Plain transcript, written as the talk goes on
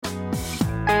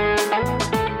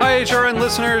HRN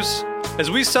listeners.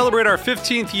 As we celebrate our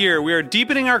 15th year, we are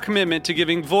deepening our commitment to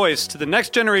giving voice to the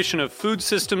next generation of food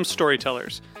systems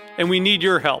storytellers, and we need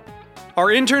your help. Our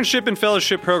internship and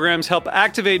fellowship programs help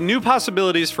activate new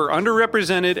possibilities for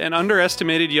underrepresented and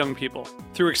underestimated young people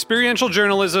through experiential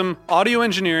journalism, audio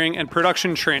engineering, and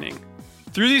production training.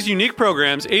 Through these unique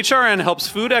programs, HRN helps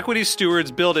food equity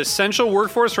stewards build essential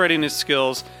workforce readiness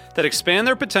skills that expand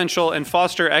their potential and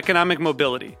foster economic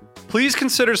mobility. Please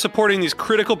consider supporting these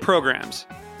critical programs.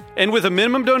 And with a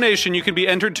minimum donation, you can be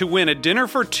entered to win a dinner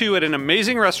for two at an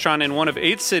amazing restaurant in one of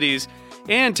 8 cities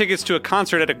and tickets to a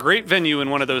concert at a great venue in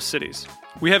one of those cities.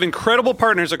 We have incredible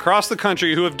partners across the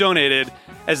country who have donated,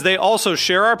 as they also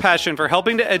share our passion for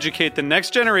helping to educate the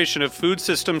next generation of food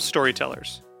systems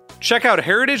storytellers. Check out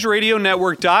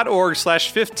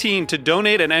heritageradionetwork.org/15 to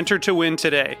donate and enter to win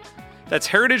today. That's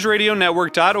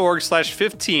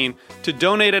heritageradionetwork.org/15 to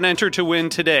donate and enter to win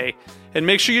today. And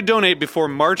make sure you donate before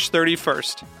March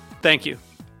 31st. Thank you.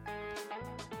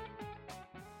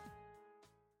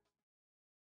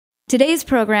 Today's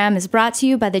program is brought to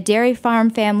you by the Dairy Farm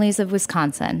Families of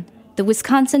Wisconsin, the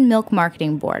Wisconsin Milk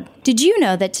Marketing Board. Did you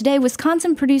know that today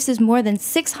Wisconsin produces more than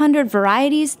 600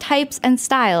 varieties, types, and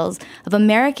styles of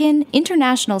American,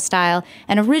 international style,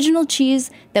 and original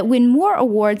cheese that win more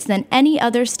awards than any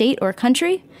other state or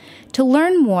country? To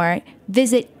learn more,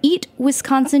 visit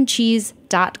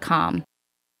eatwisconsincheese.com.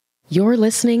 You're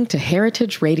listening to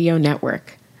Heritage Radio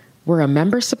Network. We're a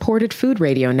member-supported food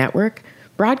radio network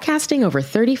broadcasting over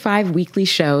 35 weekly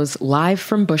shows live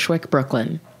from Bushwick,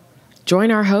 Brooklyn.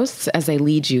 Join our hosts as they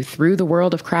lead you through the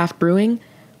world of craft brewing,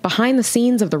 behind the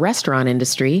scenes of the restaurant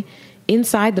industry,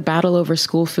 inside the battle over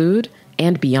school food,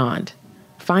 and beyond.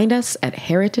 Find us at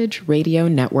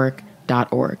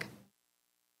heritageradionetwork.org.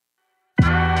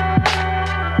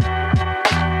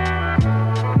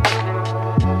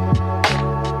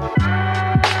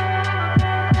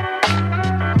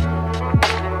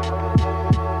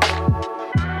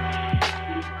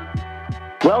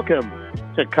 Welcome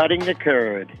to Cutting the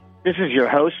Curd. This is your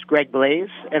host, Greg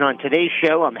Blaze, and on today's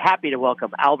show, I'm happy to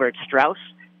welcome Albert Strauss,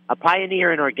 a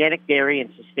pioneer in organic dairy and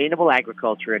sustainable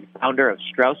agriculture and founder of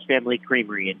Strauss Family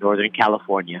Creamery in Northern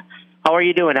California. How are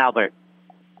you doing, Albert?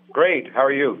 Great. How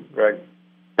are you, Greg?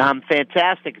 I'm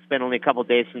fantastic. It's been only a couple of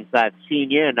days since I've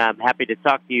seen you, and I'm happy to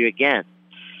talk to you again.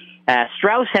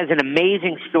 Strauss has an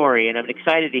amazing story, and I'm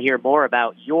excited to hear more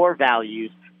about your values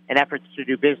and efforts to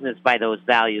do business by those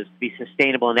values, to be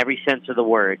sustainable in every sense of the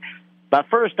word. But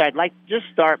first, I'd like to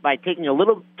just start by talking a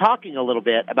little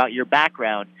bit about your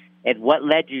background and what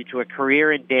led you to a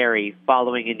career in dairy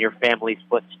following in your family's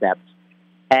footsteps.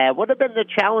 What have been the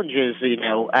challenges, in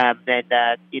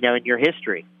your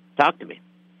history? Talk to me.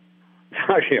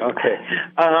 Okay.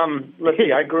 Let's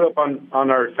see. I grew up on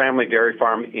our family dairy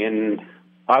farm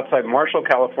outside Marshall,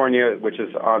 California, which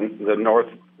is on the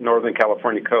northern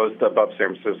California coast above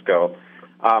San Francisco.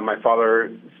 My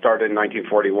father started in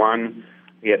 1941.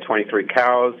 He had 23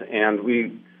 cows, and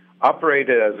we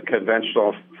operated as a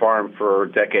conventional farm for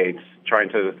decades, trying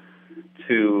to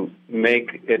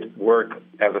make it work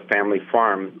as a family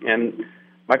farm. And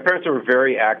my parents were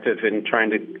very active in trying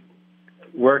to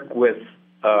work with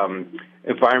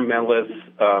environmentalists,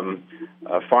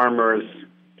 farmers,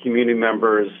 community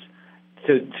members,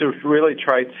 to really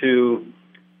try to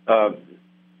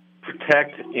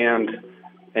protect and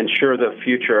ensure the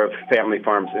future of family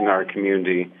farms in our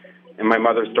community. And my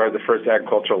mother started the first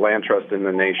agricultural land trust in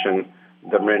the nation,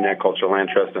 the Marin Agricultural Land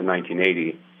Trust, in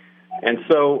 1980. And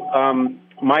so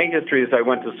my history is I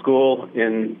went to school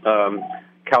in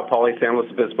Cal Poly San Luis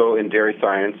Obispo in dairy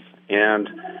science and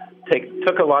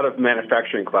took a lot of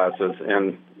manufacturing classes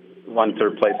and won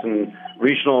third place in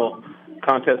regional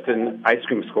contest in ice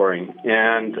cream scoring.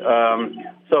 And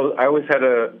so I always had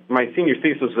my senior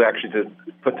thesis was actually to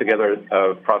put together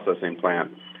a processing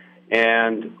plant.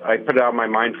 And I put it out of my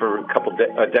mind for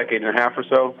a decade and a half or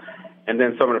so. And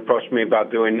then someone approached me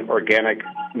about doing organic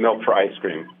milk for ice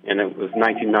cream. And it was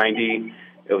 1990.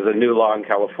 It was a new law in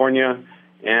California.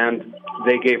 And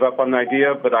they gave up on the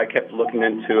idea, but I kept looking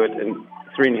into it. And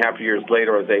 3.5 years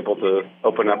later, I was able to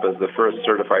open up as the first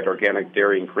certified organic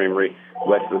dairy and creamery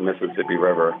west of the Mississippi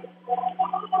River.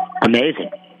 Amazing.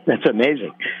 That's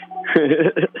amazing.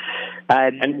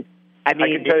 And I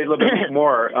can tell you a little bit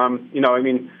more.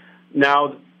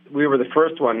 Now we were the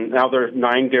first one. Now there are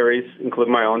 9 dairies,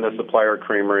 including my own, that supply our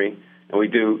creamery. And we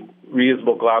do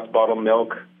reusable glass bottle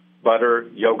milk, butter,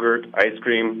 yogurt, ice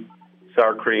cream,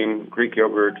 sour cream, Greek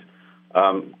yogurt,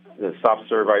 the soft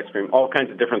serve ice cream, all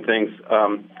kinds of different things.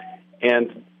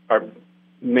 And our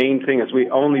main thing is we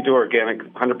only do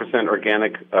 100%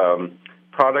 organic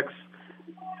products.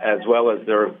 as well as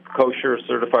they're kosher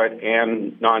certified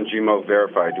and non-GMO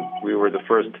verified. We were the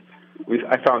first.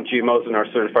 I found GMOs in our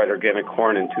certified organic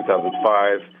corn in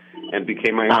 2005, and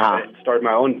started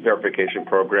my own verification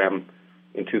program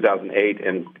in 2008,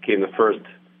 and became the first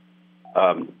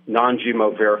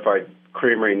non-GMO verified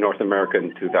creamery in North America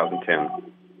in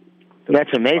 2010.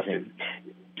 That's amazing.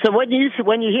 So when you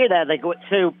hear that, like,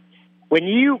 so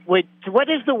what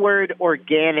does the word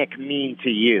organic mean to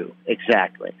you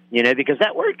exactly? You know, because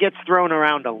that word gets thrown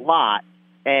around a lot,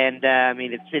 and I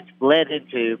mean, it's bled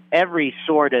into every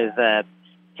sort of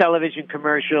television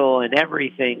commercial and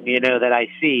everything, you know, that I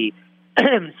see.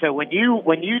 So when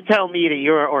you tell me that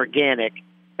you're organic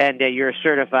and you're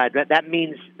certified, that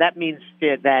means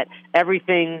that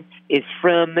everything is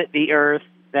from the earth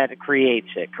that creates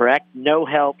it, correct? No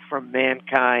help from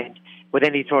mankind with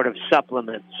any sort of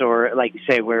supplements or, like you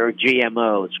say, we're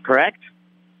GMOs, correct?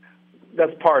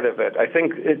 That's part of it. I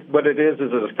think what it is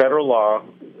a federal law,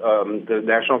 the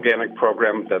National Organic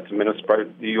Program that's administered by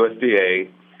the USDA,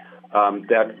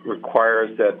 that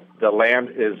requires that the land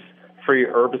is free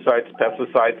of herbicides,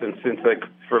 pesticides, and synthetic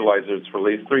fertilizers for at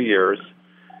least 3 years.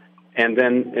 And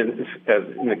then,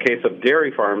 in the case of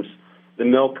dairy farms, the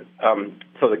milk,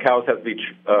 so the cows have to be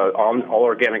on all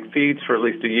organic feeds for at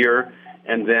least a year,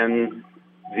 and then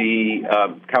the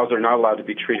cows are not allowed to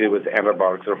be treated with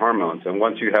antibiotics or hormones. And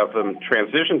once you have them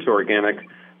transition to organic,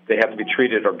 they have to be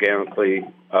treated organically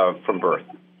from birth.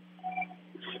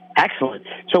 Excellent.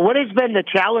 So what has been the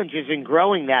challenges in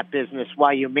growing that business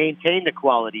while you maintain the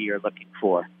quality you're looking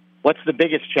for? What's the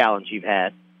biggest challenge you've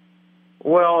had?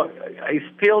 Well, I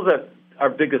feel that our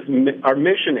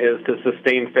mission is to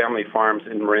sustain family farms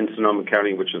in Marin-Sonoma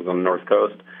County, which is on the North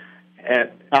Coast,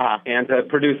 and to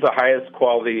produce the highest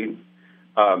quality,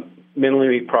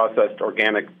 minimally processed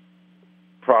organic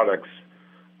products,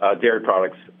 dairy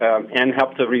products, and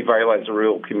help to revitalize the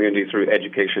rural community through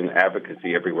education and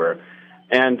advocacy everywhere.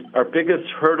 And our biggest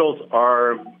hurdles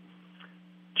are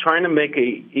trying to make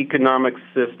an economic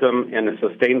system and a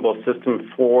sustainable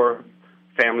system for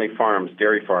family farms,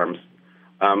 dairy farms.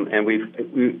 And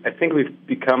I think we've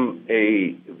become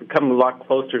a lot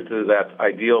closer to that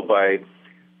ideal by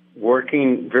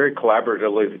working very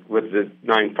collaboratively with the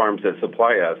 9 farms that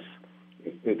supply us,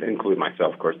 including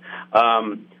myself, of course.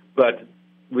 But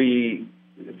they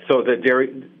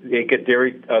get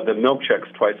the milk checks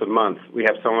twice a month. We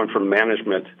have someone from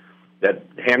management that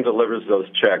hand delivers those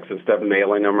checks instead of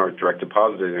mailing them or direct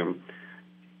depositing them.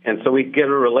 And so we get a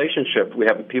relationship. We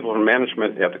have people from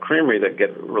management at the creamery that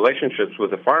get relationships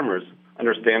with the farmers,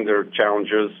 understand their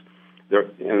challenges,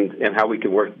 and how we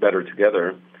can work better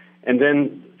together. And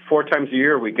then 4 times a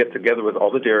year, we get together with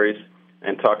all the dairies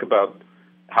and talk about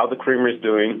how the creamery is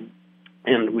doing,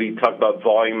 and we talk about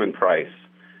volume and price.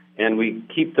 And we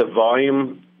keep the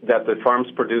volume that the farms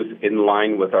produce in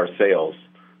line with our sales.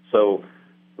 So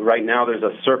right now there's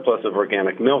a surplus of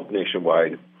organic milk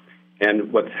nationwide.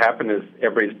 And what's happened is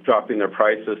everybody's dropping their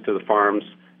prices to the farms.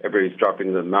 Everybody's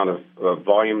dropping the amount of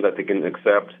volume that they can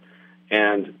accept.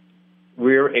 And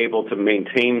we're able to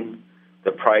maintain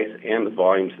the price and the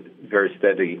volumes very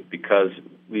steady because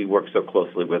we work so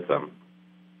closely with them.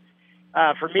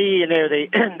 For me, you know,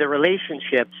 the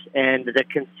relationships and the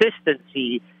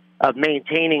consistency of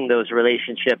maintaining those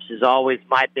relationships is always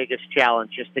my biggest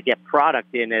challenge, just to get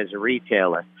product in as a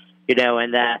retailer, you know,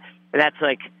 and that's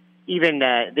like even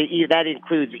that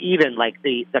includes even like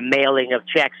the mailing of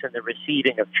checks and the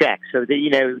receiving of checks. So that,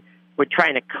 you know, we're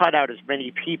trying to cut out as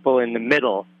many people in the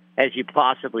middle as you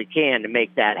possibly can to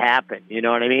make that happen. You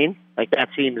know what I mean? Like that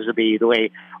seems to be the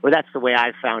way, or that's the way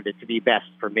I've found it to be best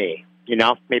for me. You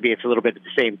know, maybe it's a little bit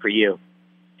the same for you.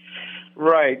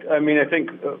 Right. I mean, I think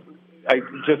I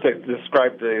just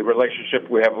described the relationship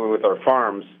we have with our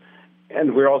farms,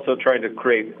 and we're also trying to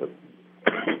create,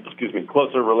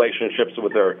 closer relationships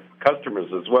with our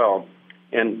customers as well,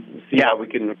 and see how we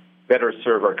can better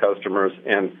serve our customers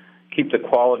and keep the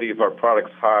quality of our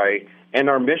products high, and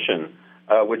our mission,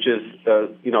 which is,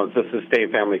 to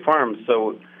sustain family farms.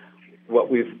 So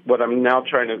what I'm now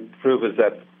trying to prove is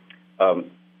that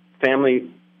family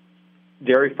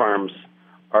dairy farms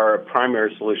are a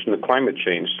primary solution to climate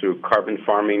change through carbon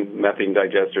farming, methane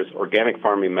digesters, organic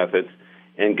farming methods,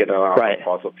 and getting out of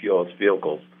fossil fuels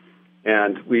vehicles.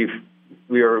 And we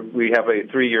have a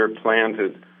 3-year plan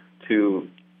to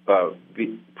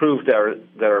prove that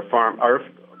our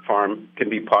farm can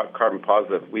be carbon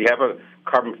positive. We have a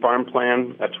carbon farm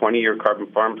plan, a 20-year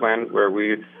carbon farm plan, where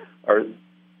we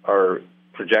are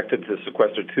projected to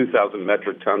sequester 2,000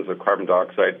 metric tons of carbon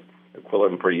dioxide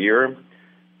equivalent per year.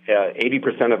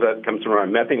 80% of that comes from our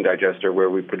methane digester, where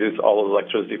we produce all the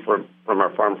electricity from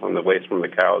our farm from the waste from the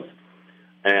cows.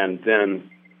 And then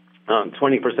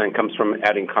 20% comes from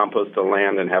adding compost to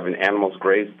land and having animals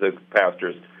graze the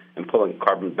pastures and pulling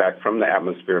carbon back from the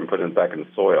atmosphere and putting it back in the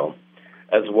soil.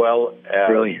 As well as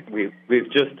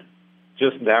we've just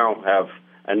now have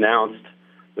announced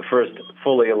the first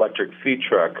fully electric feed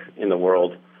truck in the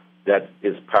world that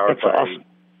is powered by, awesome.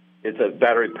 It's a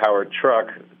battery-powered truck,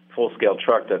 full-scale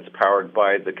truck that's powered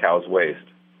by the cow's waste.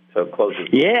 So it closes.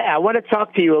 Yeah, I want to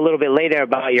talk to you a little bit later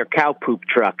about your cow poop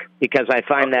truck because I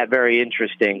find that very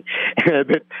interesting.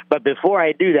 But before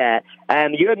I do that,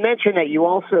 you had mentioned that you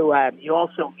also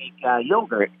make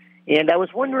yogurt, and I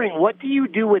was wondering, what do you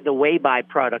do with the whey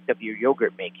byproduct of your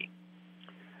yogurt making?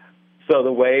 So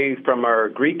the whey from our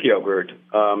Greek yogurt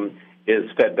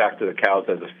is fed back to the cows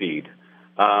as a feed.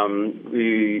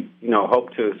 We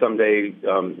hope to someday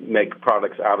make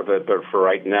products out of it, but for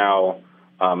right now,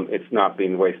 it's not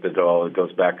being wasted at all. It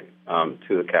goes back to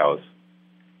the cows.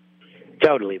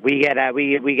 Totally. We get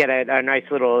a nice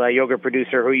little yogurt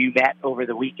producer who you met over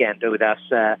the weekend with us,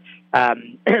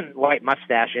 White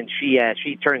Mustache, and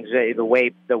she turns the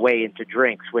whey into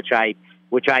drinks, which I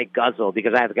guzzle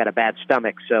because I've got a bad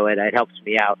stomach, so it helps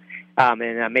me out.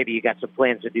 And maybe you got some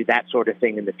plans to do that sort of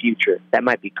thing in the future. That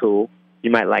might be cool.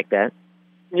 You might like that.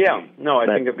 Yeah, no, I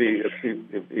think it'd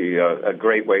be a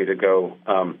great way to go.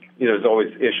 There's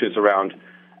always issues around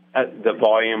the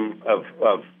volume of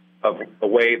the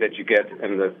whey that you get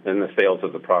and the sales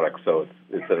of the product. So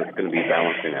it's going to be a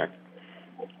balancing act.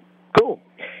 Cool.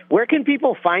 Where can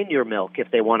people find your milk if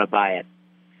they want to buy it?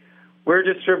 We're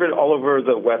distributed all over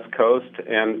the West Coast,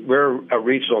 and we're a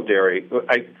regional dairy.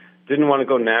 I didn't want to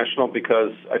go national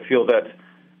because I feel that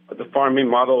the farming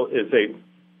model is a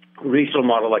regional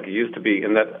model like it used to be,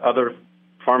 and that other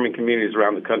farming communities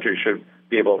around the country should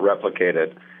be able to replicate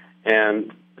it.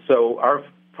 And so our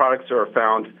products are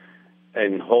found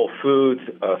in Whole Foods,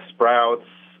 Sprouts,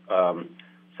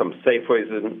 some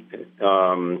Safeways,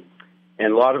 and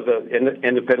a lot of the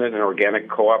independent and organic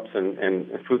co-ops and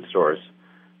food stores.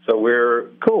 So we're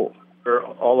cool. We're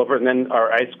all over. And then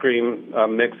our ice cream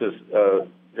mixes,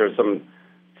 there's some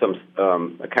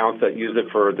accounts that use it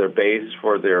for their base,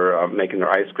 for their making their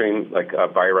ice cream, like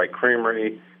By-Right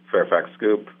Creamery, Fairfax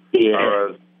Scoop,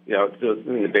 in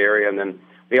the Bay Area. And then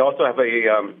we also have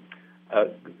a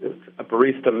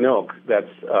barista milk that's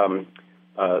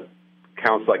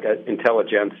counts like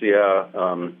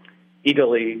Intelligentsia,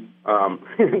 Italy,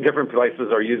 different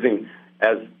places are using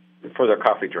as for their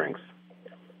coffee drinks.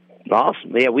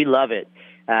 Awesome. Yeah, we love it.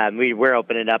 We're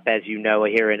opening up, as you know,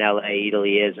 here in L.A.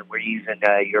 Italy is, and we're using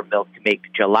your milk to make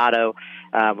gelato.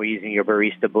 We're using your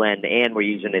barista blend, and we're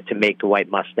using it to make the White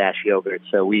Mustache yogurt.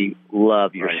 So we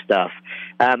love your stuff.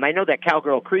 I know that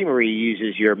Cowgirl Creamery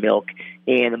uses your milk,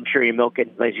 and I'm sure your milk, as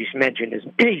you mentioned, is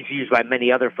used by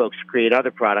many other folks to create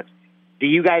other products. Do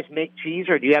you guys make cheese,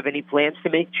 or do you have any plans to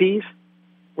make cheese?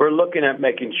 We're looking at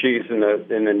making cheese in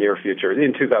the near future,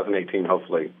 in 2018,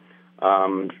 hopefully.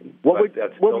 What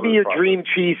would be your dream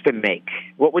cheese to make?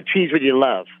 What cheese would you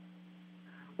love?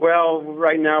 Well,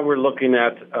 right now we're looking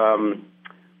at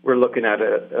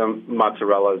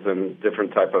mozzarella's and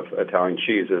different type of Italian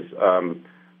cheeses, and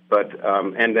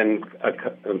then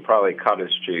probably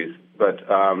cottage cheese. But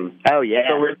oh yeah,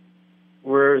 so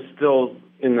we're still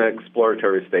in the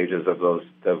exploratory stages of those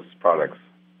products.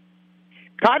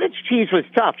 Cottage cheese was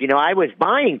tough. I was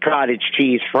buying cottage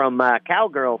cheese from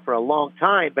Cowgirl for a long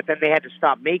time, but then they had to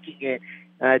stop making it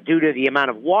due to the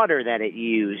amount of water that it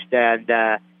used. And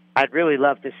I'd really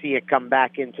love to see it come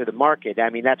back into the market. I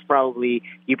mean,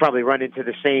 you probably run into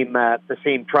the same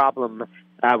problem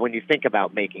when you think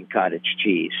about making cottage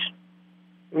cheese.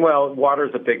 Well, water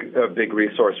is a big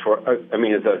resource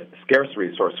it's a scarce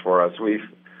resource for us. We've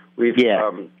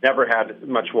never had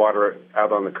much water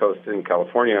out on the coast in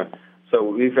California. So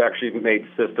we've actually made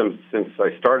systems since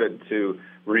I started to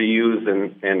reuse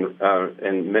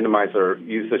and minimize our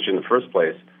usage in the first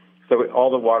place. So all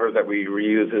the water that we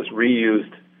reuse is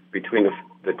reused between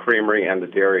the creamery and the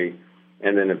dairy,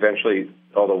 and then eventually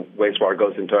all the wastewater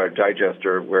goes into our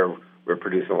digester where we're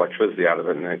producing electricity out of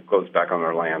it, and it goes back on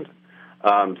our land.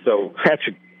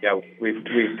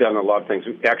 We've done a lot of things.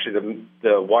 Actually,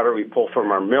 the water we pull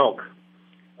from our milk,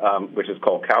 which is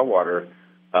called cow water,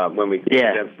 when we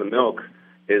condense the milk,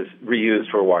 is reused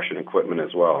for washing equipment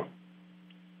as well.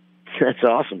 That's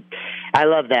awesome. I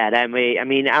love that. I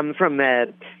mean, I'm from from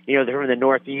the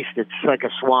Northeast. It's like a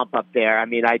swamp up there. I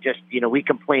mean, we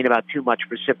complain about too much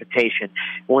precipitation.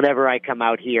 Whenever I come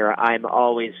out here, I'm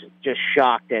always just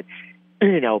shocked at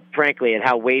frankly, at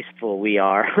how wasteful we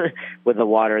are with the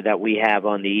water that we have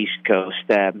on the East Coast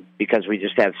because we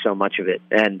just have so much of it.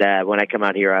 And when I come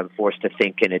out here, I'm forced to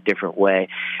think in a different way.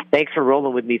 Thanks for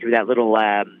rolling with me through that little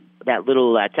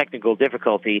technical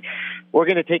difficulty. We're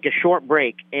going to take a short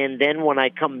break, and then when I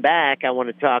come back, I want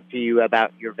to talk to you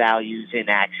about your values in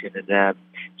action. And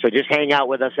so just hang out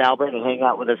with us, Albert, and hang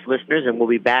out with us, listeners, and we'll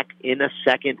be back in a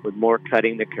second with more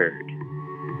Cutting the Curd.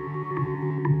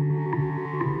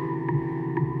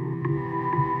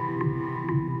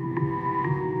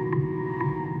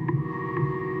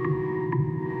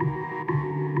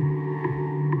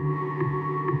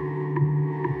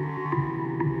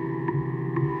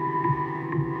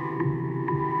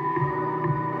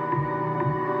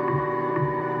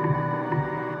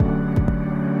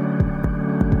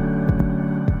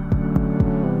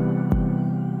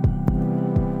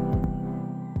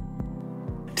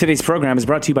 Today's program is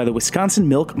brought to you by the Wisconsin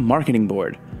Milk Marketing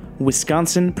Board.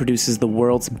 Wisconsin produces the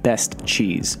world's best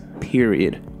cheese,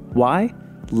 period. Why?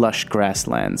 Lush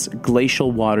grasslands,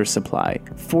 glacial water supply,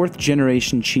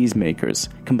 fourth-generation cheesemakers,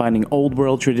 combining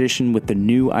old-world tradition with the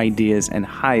new ideas and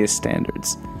highest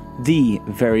standards. The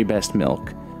very best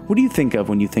milk. What do you think of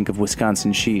when you think of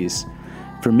Wisconsin cheese?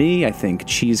 For me, I think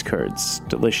cheese curds,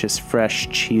 delicious fresh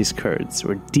cheese curds,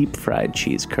 or deep-fried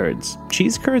cheese curds.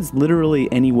 Cheese curds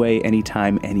literally any way,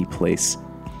 anytime, any place.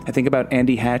 I think about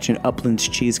Andy Hatch and Upland's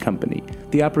Cheese Company,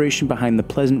 the operation behind the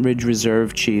Pleasant Ridge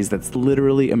Reserve cheese that's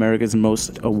literally America's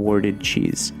most awarded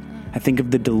cheese. I think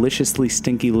of the deliciously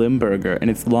stinky Limburger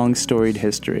and its long storied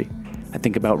history. I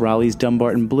think about Raleigh's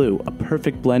Dumbarton Blue, a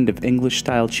perfect blend of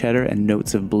English-style cheddar and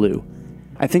notes of blue.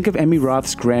 I think of Emmy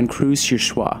Roth's Grand Cru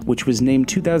Surchoix, which was named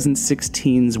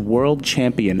 2016's World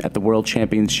Champion at the World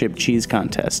Championship Cheese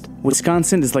Contest.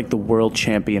 Wisconsin is like the world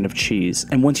champion of cheese,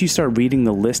 and once you start reading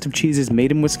the list of cheeses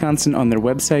made in Wisconsin on their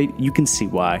website, you can see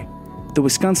why. The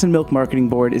Wisconsin Milk Marketing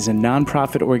Board is a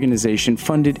nonprofit organization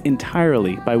funded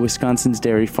entirely by Wisconsin's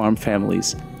dairy farm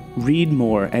families. Read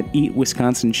more at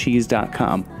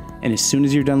eatwisconsincheese.com, and as soon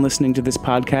as you're done listening to this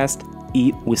podcast,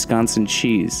 eat Wisconsin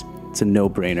cheese. It's a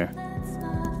no-brainer.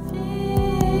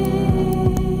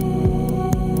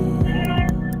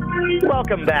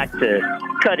 Welcome back to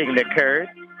Cutting the Curd.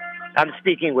 I'm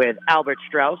speaking with Albert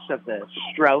Strauss of the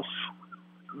Strauss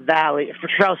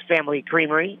Family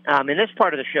Creamery. In this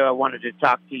part of the show, I wanted to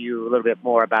talk to you a little bit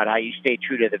more about how you stay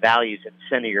true to the values at the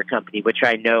center of your company, which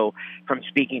I know from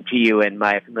speaking to you and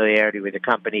my familiarity with the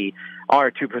company are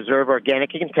to preserve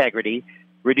organic integrity,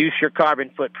 reduce your carbon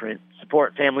footprint,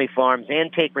 support family farms,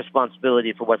 and take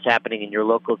responsibility for what's happening in your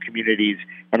local communities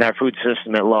and our food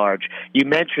system at large. You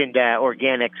mentioned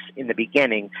organics in the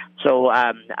beginning, so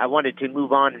I wanted to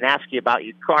move on and ask you about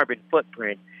your carbon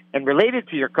footprint. And related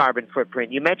to your carbon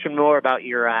footprint, you mentioned more about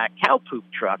your cow poop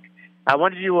truck. I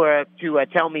wanted you to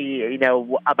tell me,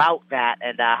 about that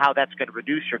and how that's going to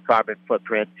reduce your carbon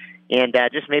footprint, and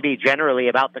just maybe generally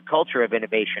about the culture of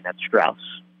innovation at Strauss.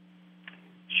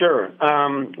 Sure.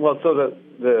 So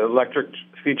the electric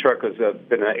feed truck has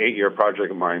been an 8-year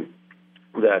project of mine.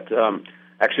 That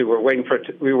actually we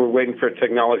were waiting for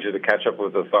technology to catch up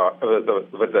with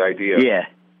the idea. Yeah.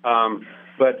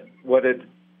 But what it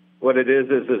is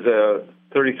a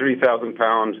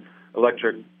 33,000-pound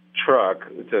electric truck.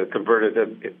 It's a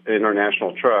converted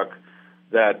international truck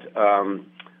that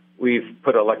we've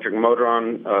put an electric motor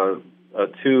on,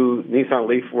 2 Nissan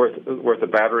Leaf worth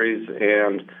of batteries,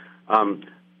 and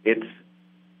it's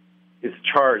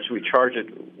charged. We charge it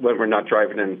when we're not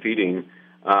driving and feeding,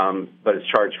 but it's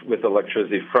charged with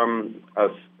electricity from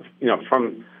us.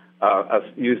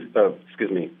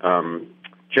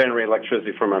 Generate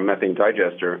electricity from a methane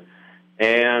digester,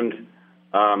 and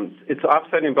it's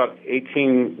offsetting about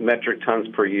 18 metric tons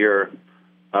per year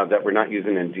that we're not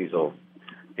using in diesel.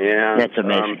 And that's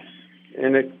amazing.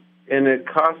 And it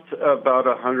costs about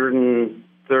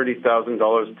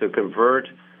 $130,000 to convert.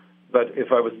 But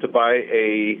if I was to buy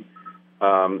a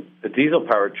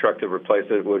diesel-powered truck to replace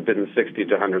it, it would have been $60,000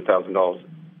 to $100,000.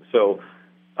 So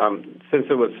since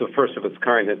it was the first of its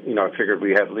kind, I figured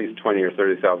we had at least $20,000 or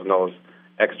 $30,000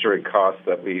 extra in costs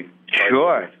that we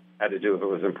had to do if it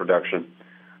was in production.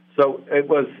 So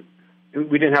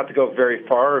we didn't have to go very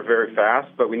far or very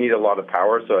fast, but we need a lot of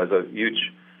power. So it has a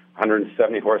huge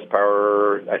 170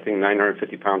 horsepower, I think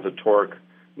 950 pounds of torque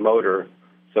motor.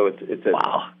 So it's a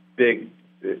big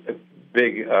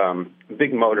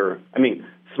motor. I mean,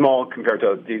 small compared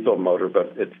to a diesel motor,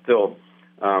 but it still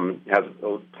has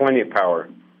plenty of power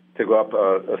to go up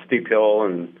a steep hill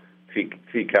and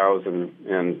feed cows, and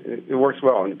it works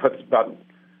well. And it puts about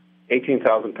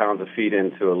 18,000 pounds of feed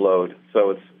into a load.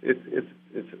 So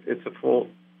it's a full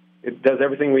it does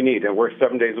everything we need. It works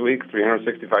 7 days a week,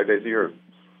 365 days a year.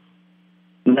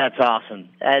 That's awesome.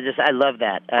 I love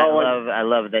that. I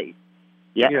love that.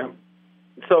 Yeah.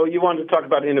 So you wanted to talk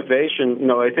about innovation.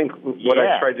 I think what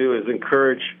I try to do is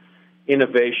encourage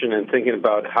innovation and thinking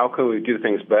about how can we do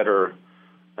things better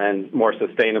and more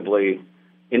sustainably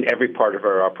in every part of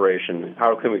our operation.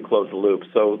 How can we close the loop?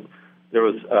 So there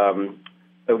was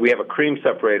we have a cream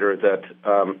separator that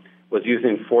was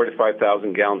using 4,000 to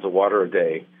 5,000 gallons of water a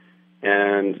day,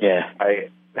 and I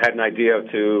had an idea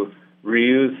to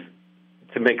reuse,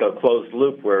 to make a closed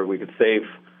loop where we could save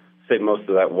most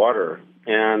of that water.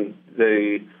 And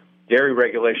the dairy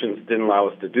regulations didn't allow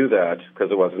us to do that because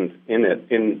it wasn't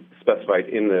specified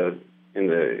in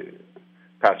the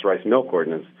pasteurized milk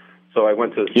ordinance. So I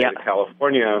went to the state of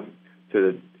California,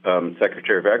 to the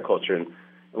Secretary of Agriculture,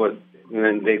 and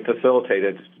then they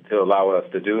facilitated to allow us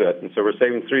to do it. And so we're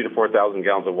saving 3,000 to 4,000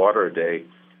 gallons of water a day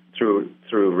through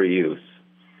reuse.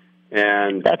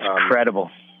 And that's incredible.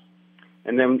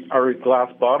 And then our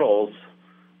glass bottles,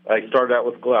 I started out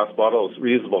with glass bottles,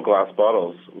 reusable glass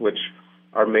bottles, which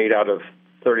are made out of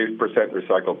 30%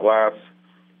 recycled glass.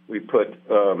 We put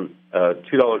a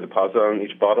 $2 deposit on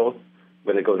each bottle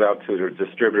when it goes out to the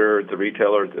distributor, the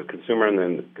retailer, the consumer, and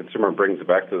then the consumer brings it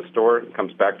back to the store. It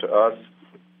comes back to us.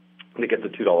 They get the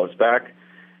 $2 back.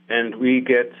 And we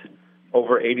get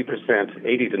over 80%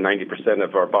 to 90%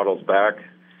 of our bottles back.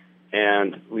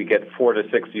 And we get 4 to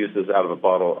 6 uses out of a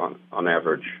bottle on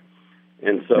average.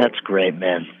 And so that's great,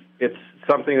 man. It's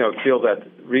something that I feel that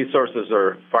resources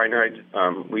are finite.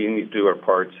 We need to do our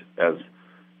part as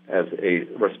a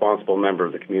responsible member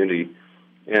of the community,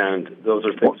 and those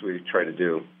are things we try to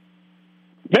do.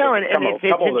 No, and it's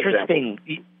interesting.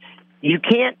 You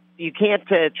can't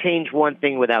change one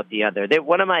thing without the other.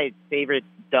 One of my favorite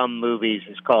dumb movies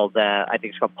is called, I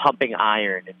think it's called Pumping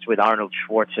Iron. It's with Arnold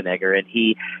Schwarzenegger, and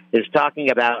he is talking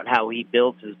about how he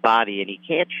builds his body, and he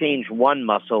can't change one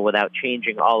muscle without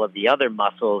changing all of the other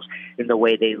muscles in the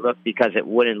way they look, because it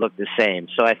wouldn't look the same.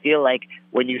 So I feel like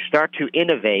when you start to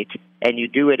innovate and you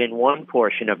do it in one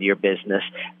portion of your business,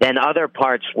 then other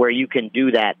parts where you can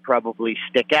do that probably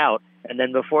stick out. And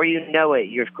then before you know it,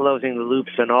 you're closing the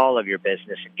loops on all of your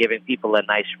business and giving people a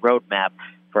nice roadmap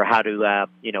for how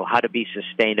to be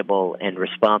sustainable and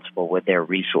responsible with their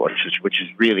resources, which is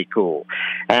really cool.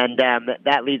 And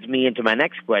that leads me into my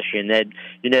next question, that,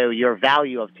 your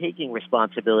value of taking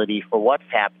responsibility for what's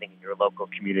happening in your local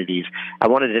communities. I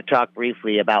wanted to talk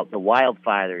briefly about the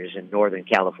wildfires in Northern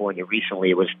California recently.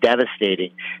 It was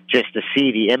devastating just to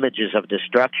see the images of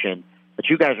destruction, but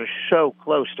you guys are so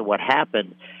close to what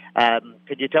happened.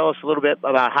 Could you tell us a little bit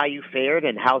about how you fared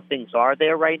and how things are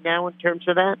there right now in terms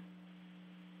of that?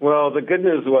 Well, the good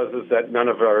news is that none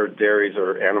of our dairies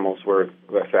or animals were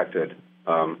affected.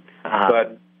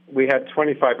 But we had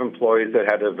 25 employees that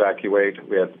had to evacuate.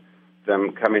 We had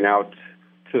them coming out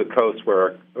to the coast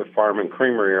where our farm and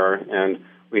creamery are, and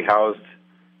we housed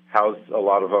a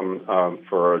lot of them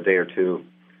for a day or two.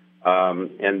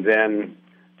 And then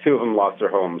 2 of them lost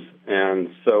their homes. And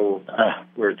so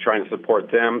we're trying to support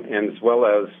them, and as well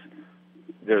as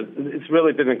it's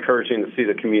really been encouraging to see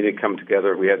the community come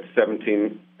together. We had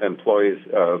 17 employees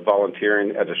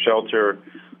volunteering at a shelter.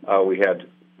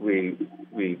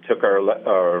 We took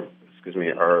our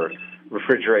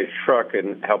refrigerated truck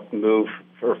and helped move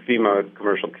for FEMA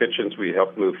commercial kitchens. We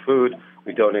helped move food.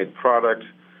 We donated product.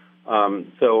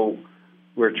 So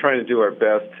we're trying to do our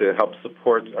best to help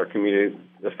support our community.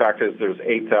 The fact is there's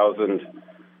 8,000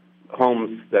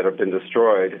 homes that have been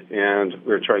destroyed, and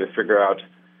we're trying to figure out,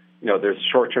 there's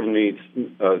short-term needs,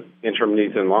 interim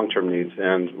needs, and long-term needs,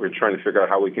 and we're trying to figure out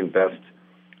how we can best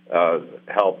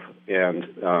help. And,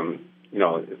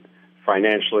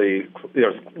 financially,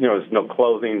 there's no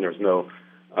clothing, there's no,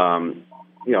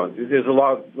 there's a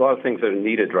lot of things that are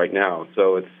needed right now.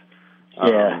 So it's,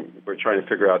 we're trying to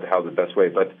figure out how the best way.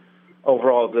 But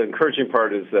overall, the encouraging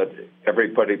part is that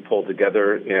everybody pulled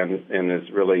together and is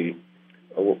really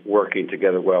working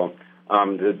together well.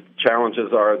 The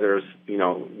challenges are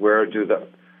where do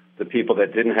the people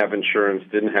that didn't have insurance,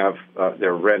 didn't have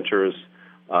their renters,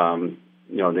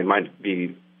 they might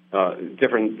be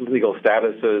different legal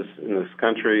statuses in this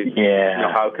country.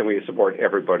 How can we support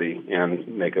everybody and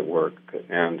make it work?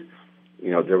 And,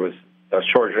 there was a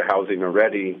shortage of housing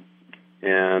already,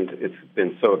 and it's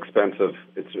been so expensive.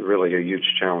 It's really a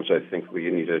huge challenge I think we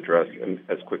need to address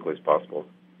as quickly as possible.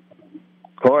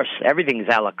 Of course, everything's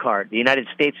a la carte. The United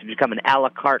States has become an a la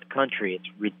carte country. It's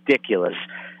ridiculous.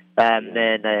 But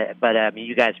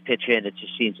you guys pitch in. It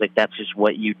just seems like that's just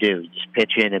what you do. You just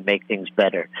pitch in and make things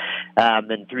better.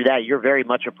 And through that, you're very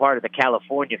much a part of the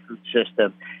California food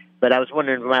system. But I was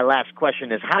wondering, my last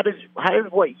question is, how does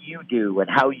what you do and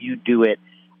how you do it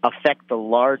affect the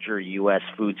larger U.S.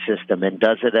 food system, and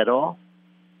does it at all?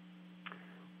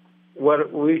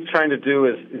 What we're trying to do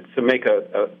is to make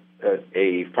a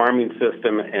farming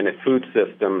system and a food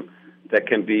system that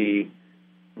can be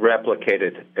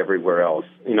replicated everywhere else,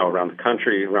 around the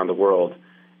country, around the world,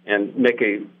 and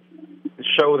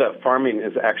show that farming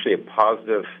is actually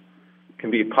can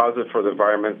be positive for the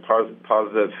environment,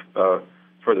 positive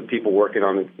for the people working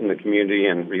in the community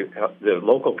and the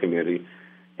local community,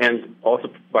 and also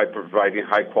by providing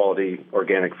high-quality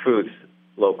organic foods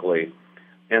locally.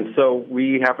 And so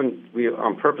we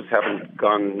on purpose haven't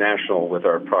gone national with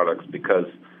our products because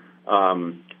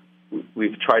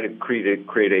we've tried to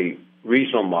create a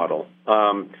regional model.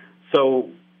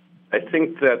 So I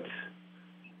think that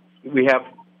we have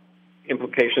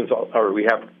implications, or we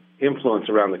have influence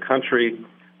around the country.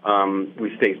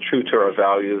 We stay true to our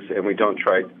values, and we don't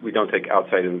take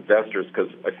outside investors,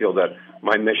 because I feel that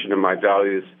my mission and my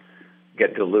values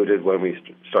get diluted when we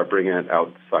start bringing in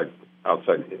outside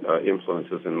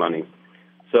influences and money.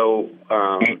 So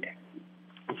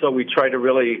we try to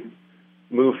really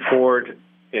move forward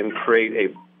and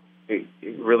create a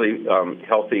really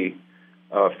healthy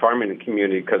farming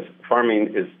community, because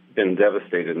farming has been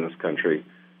devastated in this country.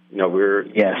 We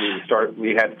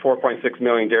had 4.6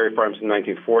 million dairy farms in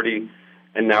 1940,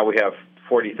 and now we have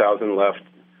 40,000 left,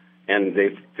 and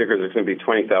they figure there's going to be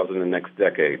 20,000 in the next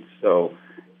decade. So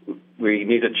we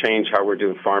need to change how we're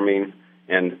doing farming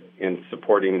and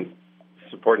supporting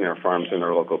our farms in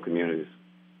our local communities.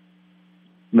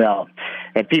 Well,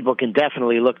 and people can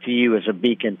definitely look to you as a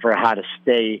beacon for how to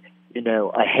stay,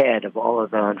 ahead of all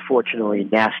of the unfortunately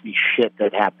nasty shit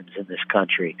that happens in this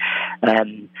country.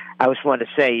 I just want to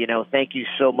say, thank you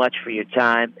so much for your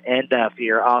time and for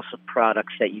your awesome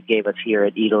products that you gave us here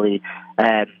at Italy.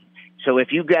 So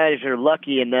if you guys are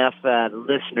lucky enough,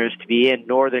 listeners, to be in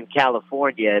Northern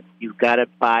California, you've got to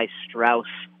buy Strauss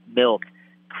milk,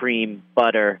 cream,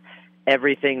 butter,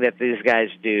 everything that these guys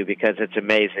do, because it's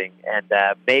amazing. And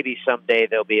maybe someday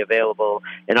they'll be available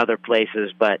in other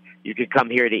places, but you could come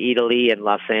here to Italy in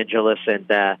Los Angeles and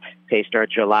taste our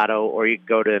gelato, or you can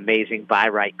go to amazing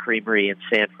By-Right Creamery in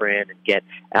San Fran and get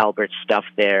Albert's stuff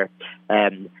there.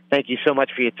 Thank you so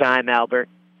much for your time, Albert.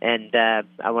 And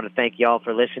I want to thank you all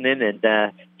for listening, and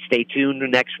stay tuned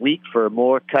next week for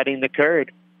more Cutting the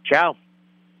Curd. Ciao.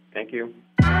 Thank you.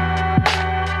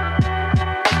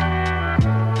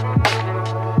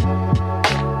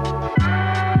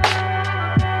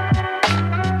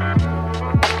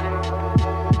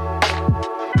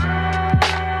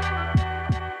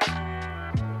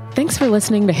 Thanks for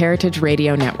listening to Heritage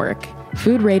Radio Network,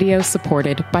 food radio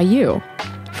supported by you.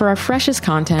 For our freshest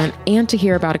content and to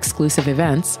hear about exclusive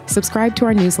events, subscribe to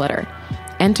our newsletter.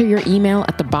 Enter your email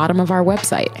at the bottom of our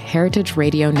website,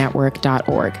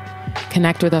 heritageradionetwork.org.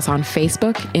 Connect with us on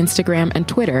Facebook, Instagram, and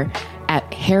Twitter at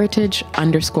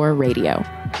heritage_radio.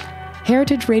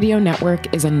 Heritage Radio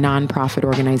Network is a nonprofit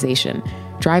organization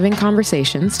driving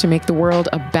conversations to make the world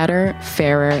a better,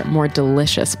 fairer, more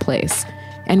delicious place.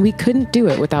 And we couldn't do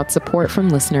it without support from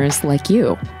listeners like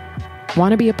you.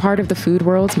 Want to be a part of the food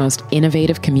world's most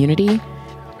innovative community?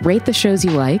 Rate the shows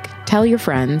you like, tell your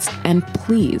friends, and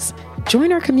please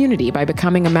join our community by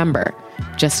becoming a member.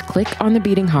 Just click on the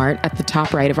beating heart at the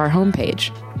top right of our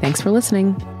homepage. Thanks for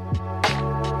listening.